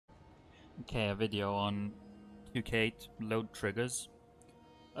Okay, a video on 2K load triggers.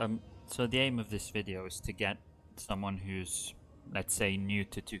 So the aim of this video is to get someone who's, let's say, new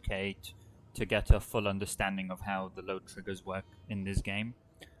to 2K to get a full understanding of how the load triggers work in this game.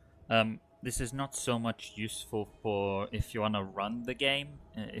 This is not so much useful for if you want to run the game.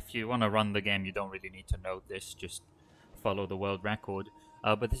 If you want to run the game, you don't really need to know this, just follow the world record.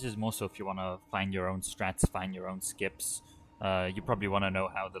 But this is more so if you want to find your own strats, find your own skips. You probably want to know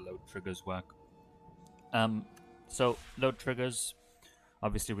how the load triggers work. So load triggers,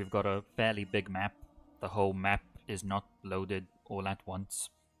 obviously we've got a fairly big map. The whole map is not loaded all at once,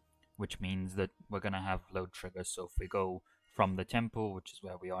 which means that we're going to have load triggers. So if we go from the temple, which is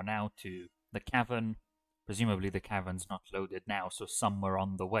where we are now, to the cavern, presumably the cavern's not loaded now, so somewhere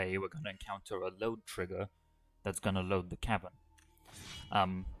on the way we're going to encounter a load trigger that's going to load the cavern.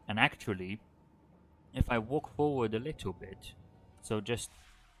 And actually, if I walk forward a little bit, so just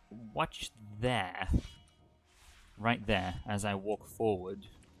watch there, right there, as I walk forward.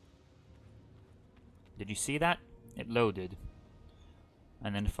 Did you see that? It loaded.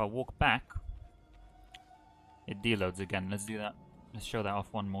 And then if I walk back, it deloads again. Let's do that. Let's show that off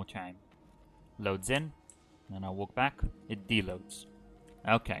one more time. Loads in, and I walk back, it deloads.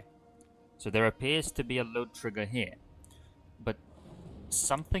 Okay. So there appears to be a load trigger here. But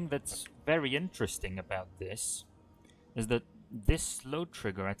something that's very interesting about this is that this load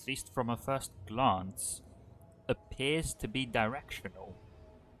trigger, at least from a first glance, appears to be directional.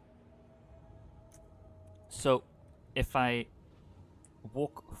 So if I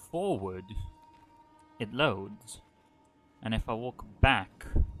walk forward, it loads, and if I walk back,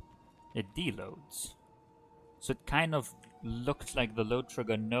 it deloads. So it kind of looks like the load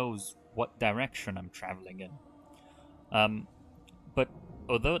trigger knows what direction I'm traveling in. But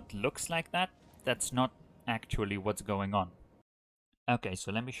although it looks like that, that's not actually what's going on. Okay,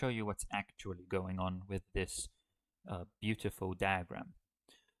 so let me show you what's actually going on with this beautiful diagram.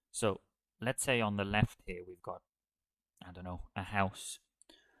 So let's say on the left here we've got, I don't know, a house,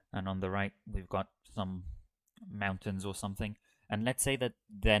 and on the right we've got some mountains or something, and let's say that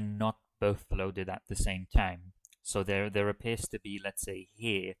they're not both loaded at the same time. So there appears to be, let's say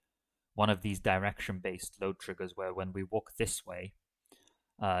here, one of these direction-based load triggers where when we walk this way,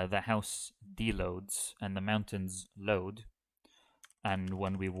 the house deloads and the mountains load, and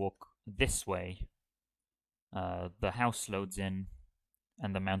when we walk this way, the house loads in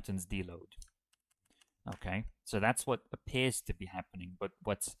and the mountains deload. Okay, so that's what appears to be happening, but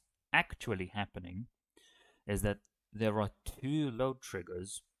what's actually happening is that there are two load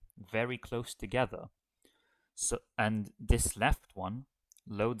triggers very close together. So, and this left one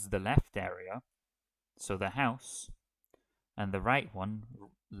loads the left area, so the house, and the right one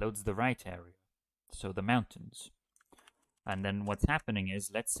loads the right area, so the mountains. And then what's happening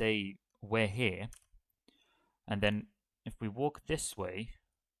is, let's say we're here, and then if we walk this way,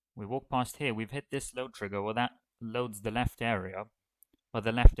 we walk past here, we've hit this load trigger, well that loads the left area, but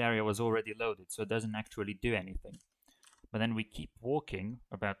the left area was already loaded, so it doesn't actually do anything. But then we keep walking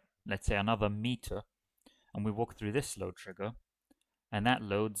about, let's say, another meter, and we walk through this load trigger, and that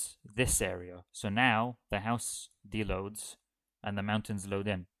loads this area. So now the house deloads and the mountains load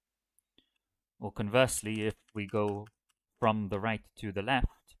in. Or conversely, if we go from the right to the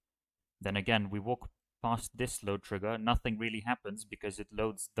left, then again we walk past this load trigger, nothing really happens because it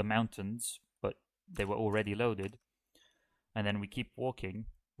loads the mountains, but they were already loaded. And then we keep walking,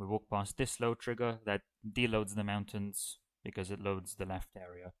 we walk past this load trigger that deloads the mountains because it loads the left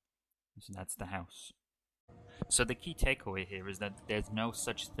area. So that's the house. So the key takeaway here is that there's no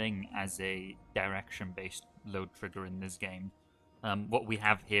such thing as a direction-based load trigger in this game. What we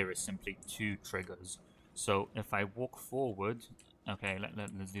have here is simply two triggers. So if I walk forward, okay,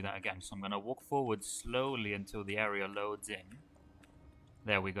 let's do that again. So I'm going to walk forward slowly until the area loads in.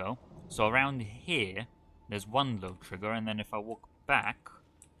 There we go. So around here, there's one load trigger, and then if I walk back,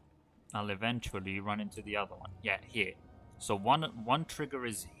 I'll eventually run into the other one. Yeah, here. So one trigger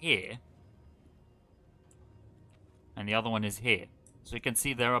is here, and the other one is here. So you can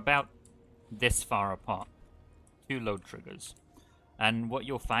see they're about this far apart. Two load triggers. And what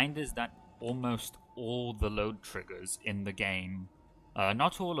you'll find is that almost all the load triggers in the game,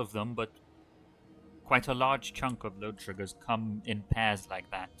 not all of them, but quite a large chunk of load triggers come in pairs like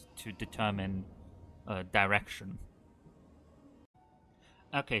that to determine direction.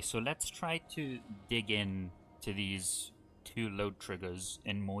 Okay, so let's try to dig in to these two load triggers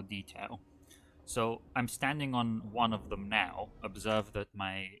in more detail. So I'm standing on one of them now. Observe that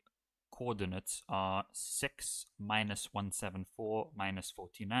my coordinates are 6, -174,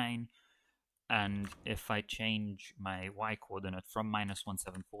 -49, And if I change my y coordinate from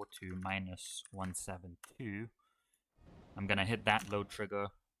 -174 to -172, I'm gonna hit that load trigger,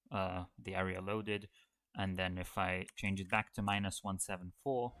 the area loaded, and then if I change it back to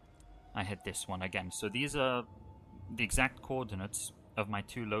 -174, I hit this one again. So these are the exact coordinates of my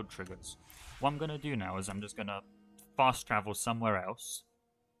two load triggers. What I'm gonna do now is I'm just gonna fast travel somewhere else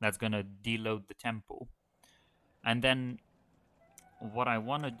that's gonna deload the temple, and then what I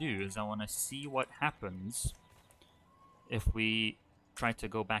want to do is I want to see what happens if we try to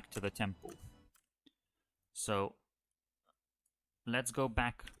go back to the temple. So let's go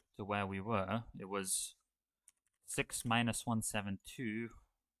back to where we were. It was 6 minus 172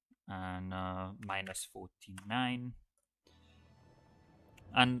 and minus 49.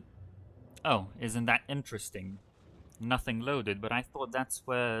 And oh, isn't that interesting? Nothing loaded, but I thought that's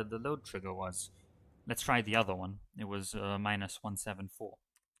where the load trigger was. Let's try the other one. It was minus 174.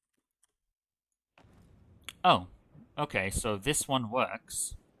 Oh, okay, so this one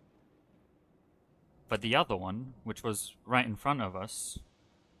works. But the other one, which was right in front of us,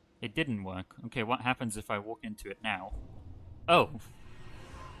 it didn't work. Okay, what happens if I walk into it now? Oh,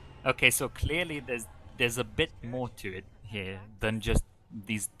 okay, so clearly there's a bit more to it here than just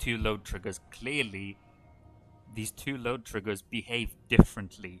these two load triggers. Clearly, these two load triggers behave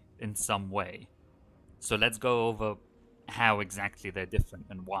differently in some way. So let's go over how exactly they're different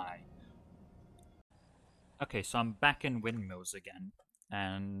and why. Okay, so I'm back in windmills again,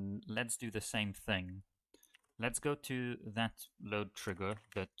 and let's do the same thing. Let's go to that load trigger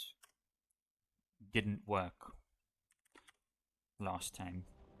that didn't work last time.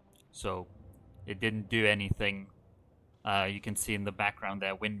 So it didn't do anything. You can see in the background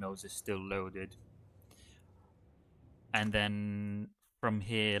there, windmills is still loaded. And then from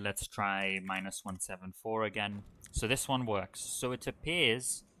here, let's try minus 174 again. So this one works. So it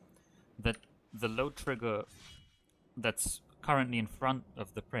appears that the load trigger that's currently in front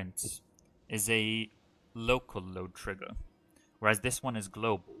of the prints is a local load trigger, whereas this one is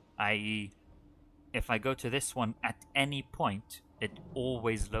global, i.e. if I go to this one at any point, it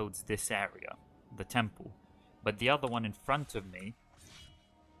always loads this area, the temple. But the other one in front of me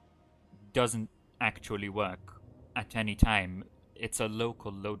doesn't actually work at any time. It's a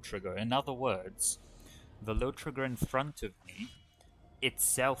local load trigger. In other words, the load trigger in front of me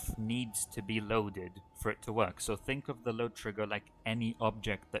itself needs to be loaded for it to work. So think of the load trigger like any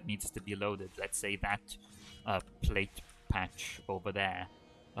object that needs to be loaded. Let's say that plate patch over there.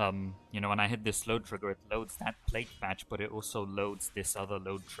 You know, when I hit this load trigger, it loads that plate patch, but it also loads this other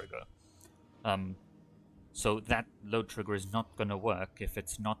load trigger. So that load trigger is not going to work if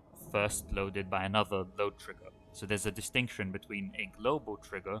it's not first loaded by another load trigger. So there's a distinction between a global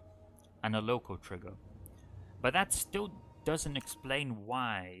trigger and a local trigger. But that still doesn't explain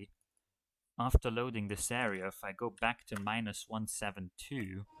why, after loading this area, if I go back to minus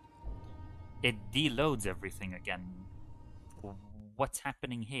 172, it deloads everything again. What's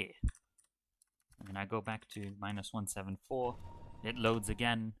happening here? And I go back to minus 174, it loads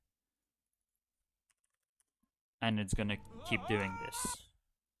again, and it's gonna keep doing this.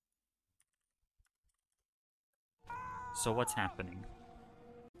 So what's happening?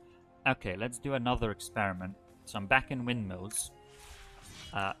 Okay, let's do another experiment. So I'm back in windmills.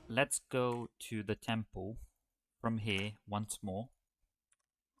 Let's go to the temple from here once more.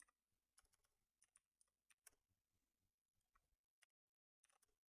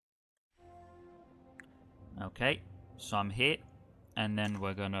 Okay, so I'm here, and then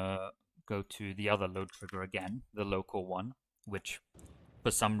we're gonna go to the other load trigger again, the local one, which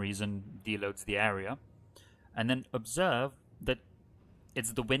for some reason deloads the area. And then observe that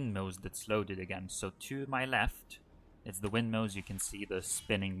it's the windmills that's loaded again. So to my left, it's the windmills. You can see the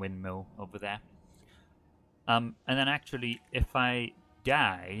spinning windmill over there. And then actually, if I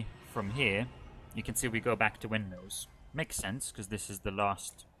die from here, you can see we go back to windmills. Makes sense, because this is the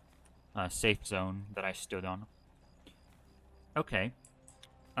last safe zone that I stood on. Okay.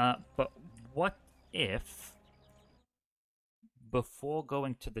 But what if before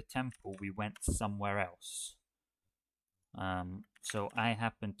going to the temple we went somewhere else? So I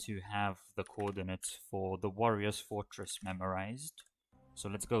happen to have the coordinates for the Warrior's Fortress memorized. So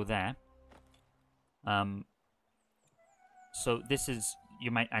let's go there. So this is,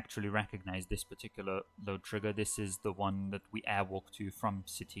 you might actually recognize this particular load trigger. This is the one that we airwalk to from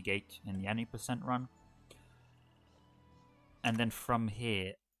City Gate in the any % run. And then from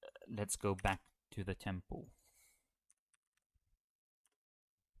here, let's go back to the temple.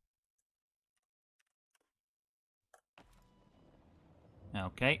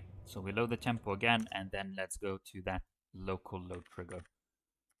 Okay, so we load the tempo again, and then let's go to that local load trigger.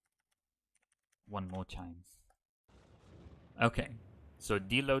 one more time. Okay, so it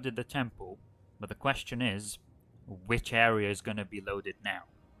deloaded the temple, but the question is, which area is going to be loaded now?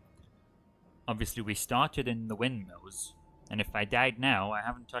 Obviously, we started in the windmills, and if I died now, I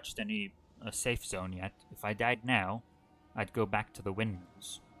haven't touched any safe zone yet. If I died now, I'd go back to the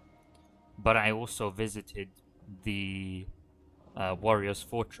windmills. But I also visited the Warrior's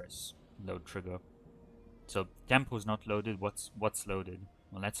Fortress load trigger. So temple's not loaded. What's loaded?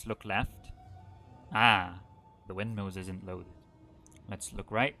 Well, let's look left. Ah, the windmills isn't loaded. Let's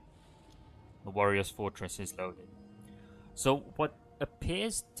look right. The Warrior's Fortress is loaded. So what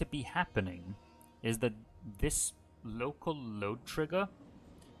appears to be happening is that this local load trigger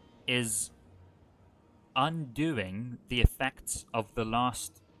is undoing the effects of the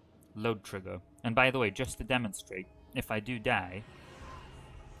last load trigger. And by the way, just to demonstrate, if I do die,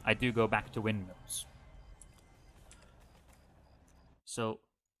 I do go back to windmills. So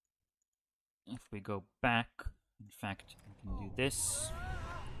if we go back, in fact, I can do this.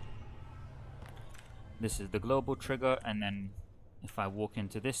 This is the global trigger, and then if I walk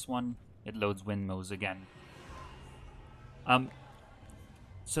into this one, it loads windmills again.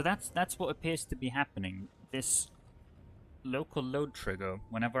 So that's what appears to be happening. This local load trigger,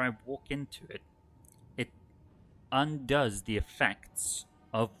 whenever I walk into it, it undoes the effects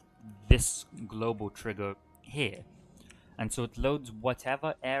of this global trigger here. And so it loads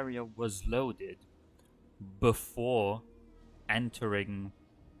whatever area was loaded before entering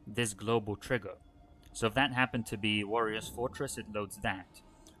this global trigger. So if that happened to be Warrior's Fortress, it loads that.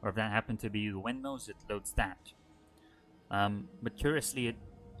 Or if that happened to be the windmills, it loads that. But curiously,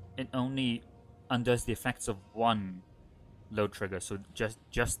 it only undoes the effects of one load trigger, so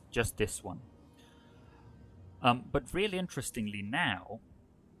just this one. But really interestingly now,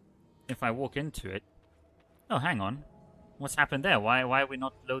 if I walk into it... Oh, hang on. What's happened there? Why are we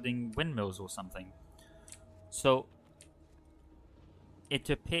not loading windmills or something? So, it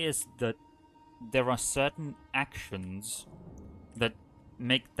appears that there are certain actions that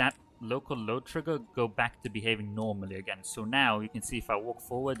make that local load trigger go back to behaving normally again. So now you can see if I walk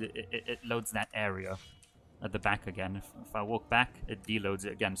forward, it loads that area at the back again. If I walk back, it deloads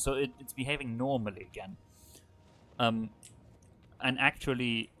it again. So it's behaving normally again. And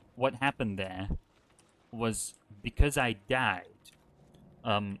actually, what happened there was because I died,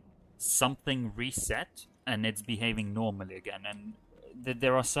 something reset and it's behaving normally again. And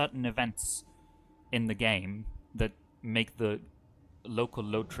there are certain events in the game that make the local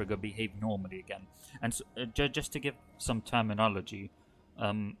load trigger behave normally again. And so, just to give some terminology,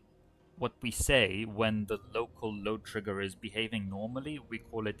 what we say when the local load trigger is behaving normally, we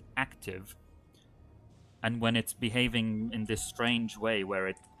call it active. And when it's behaving in this strange way where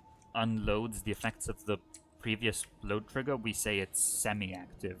it unloads the effects of the previous load trigger, we say it's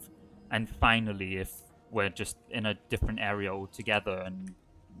semi-active. And finally, if we're just in a different area altogether and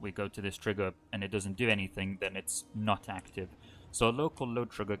we go to this trigger and it doesn't do anything, then it's not active. So a local load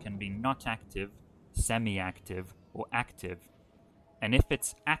trigger can be not active, semi-active, or active. And if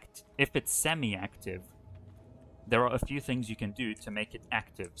it's semi-active, there are a few things you can do to make it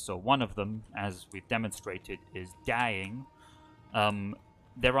active. So one of them, as we've demonstrated, is dying.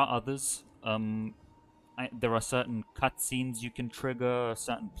 There are others. There are certain cutscenes you can trigger,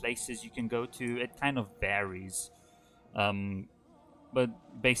 certain places you can go to. It kind of varies. But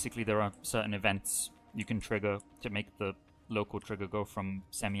basically there are certain events you can trigger to make the local trigger go from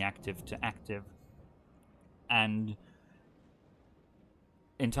semi-active to active. And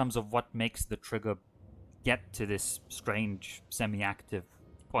in terms of what makes the trigger get to this strange semi-active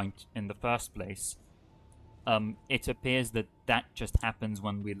point in the first place, it appears that just happens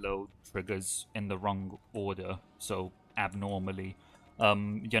when we load triggers in the wrong order, so abnormally.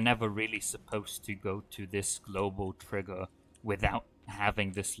 You're never really supposed to go to this global trigger without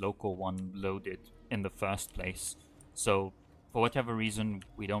having this local one loaded in the first place. So for whatever reason,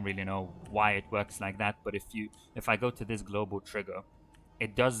 we don't really know why it works like that, but if I go to this global trigger,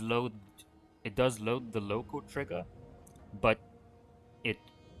 it does load the local trigger, but it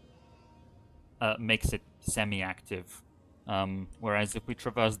makes it semi-active. Whereas if we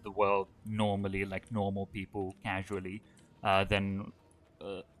traverse the world normally, like normal people, casually, then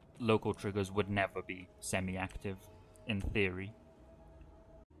local triggers would never be semi-active, in theory.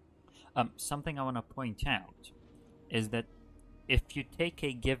 Something I want to point out is that if you take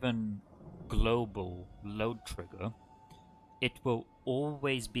a given global load trigger, it will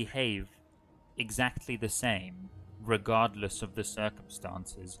always behave exactly the same, regardless of the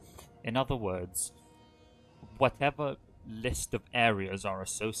circumstances. In other words, whatever list of areas are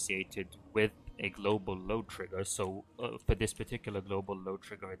associated with a global load trigger, so for this particular global load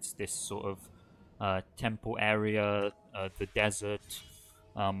trigger, it's this sort of temple area, the desert,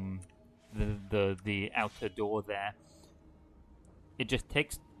 the outer door there. You just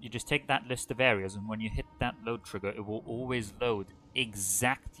take that list of areas, and when you hit that load trigger, it will always load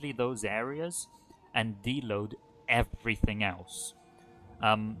exactly those areas and deload everything else.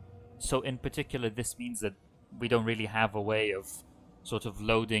 So in particular, this means that we don't really have a way of sort of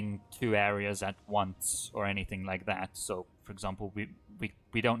loading two areas at once or anything like that. So, for example,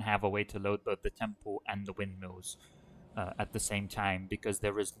 we don't have a way to load both the temple and the windmills at the same time, because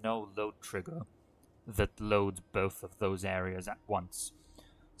there is no load trigger that loads both of those areas at once.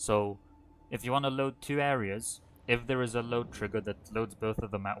 So if you want to load two areas, if there is a load trigger that loads both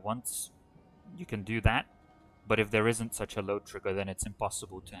of them at once, you can do that. But if there isn't such a load trigger, then it's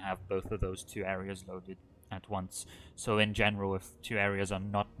impossible to have both of those two areas loaded at once. So in general, if two areas are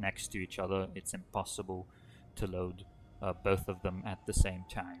not next to each other, it's impossible to load both of them at the same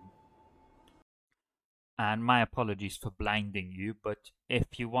time. And my apologies for blinding you, but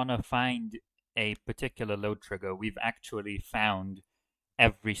if you want to find a particular load trigger, we've actually found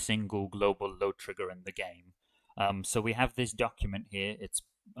every single global load trigger in the game. So we have this document here, it's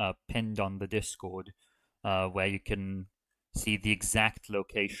pinned on the Discord, where you can see the exact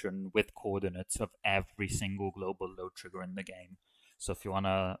location with coordinates of every single global load trigger in the game. So if you want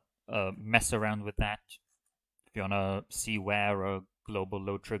to mess around with that, if you want to see where a global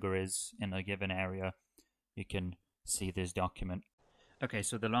load trigger is in a given area, you can see this document. Okay,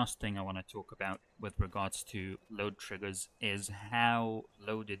 so the last thing I want to talk about with regards to load triggers is how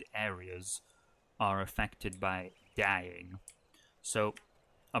loaded areas are affected by dying. So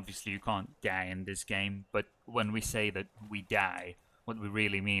obviously you can't die in this game, but when we say that we die, what we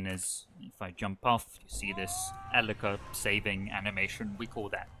really mean is if I jump off, you see this Elika saving animation, we call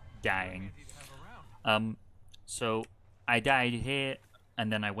that dying. So I died here,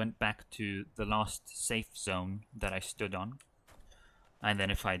 and then I went back to the last safe zone that I stood on. And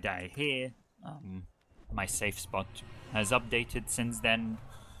then if I die here, my safe spot has updated since then.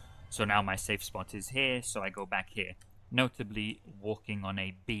 So now my safe spot is here, so I go back here. Notably, walking on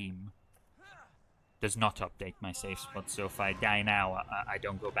a beam does not update my safe spot. So if I die now, I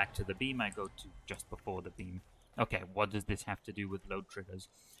don't go back to the beam, I go to just before the beam. Okay, what does this have to do with load triggers?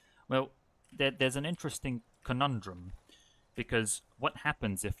 Well, there's an interesting conundrum, because what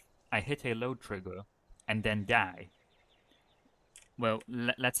happens if I hit a load trigger and then die? Well,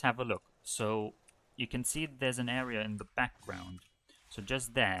 let's have a look. So you can see there's an area in the background. So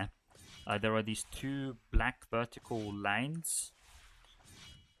just there are these two black vertical lines.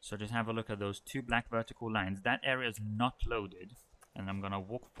 So just have a look at those two black vertical lines. That area is not loaded. And I'm going to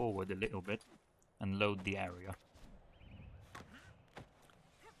walk forward a little bit and load the area.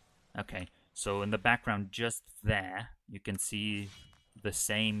 Okay, so in the background just there, you can see the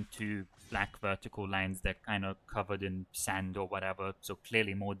same two black vertical lines. They're kind of covered in sand or whatever, so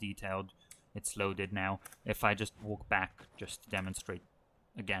clearly more detailed. It's loaded now. If I just walk back, just to demonstrate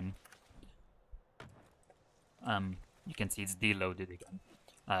again, you can see it's deloaded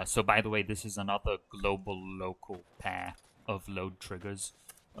again. So by the way, this is another global local pair of load triggers,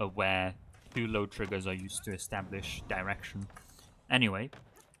 where two load triggers are used to establish direction. Anyway,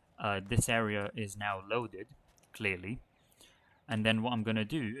 this area is now loaded, clearly. And then what I'm going to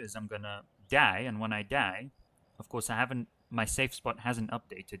do is I'm going to die, and when I die, of course my safe spot hasn't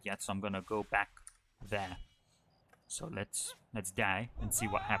updated yet, so I'm going to go back there. So let's die and see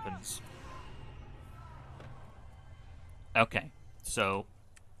what happens. Okay, so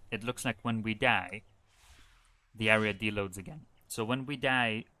it looks like when we die, the area deloads again. So when we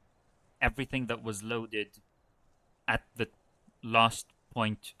die, everything that was loaded at the last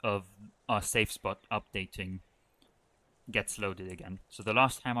point of our safe spot updating gets loaded again. So the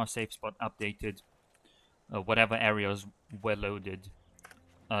last time our safe spot updated, whatever areas were loaded,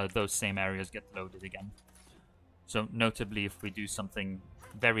 those same areas get loaded again. So notably, if we do something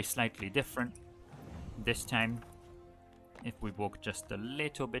very slightly different this time, if we walk just a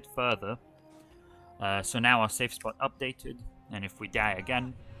little bit further, so now our safe spot updated, and if we die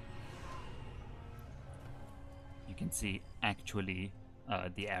again, you can see actually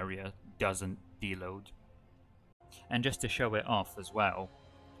the area doesn't deload. And just to show it off as well,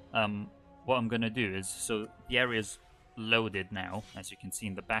 what I'm going to do is, so the area's loaded now, as you can see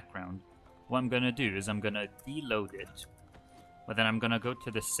in the background. What I'm going to do is I'm going to deload it, but then I'm going to go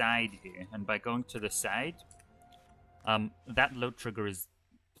to the side here, and by going to the side, that load trigger is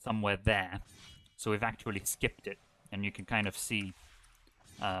somewhere there, so we've actually skipped it, and you can kind of see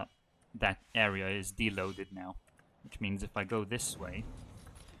that area is deloaded now, which means if I go this way,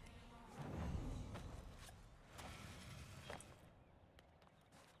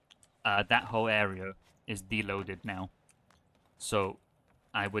 that whole area is deloaded now. So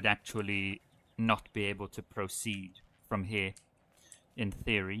I would actually not be able to proceed from here in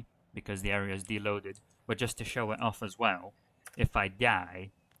theory because the area is deloaded. But just to show it off as well, if I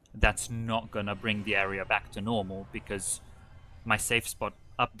die, that's not gonna bring the area back to normal because my safe spot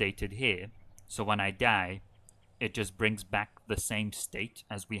updated here. So when I die, it just brings back the same state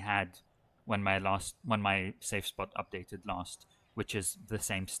as we had when my safe spot updated last, which is the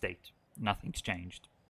same state. Nothing's changed.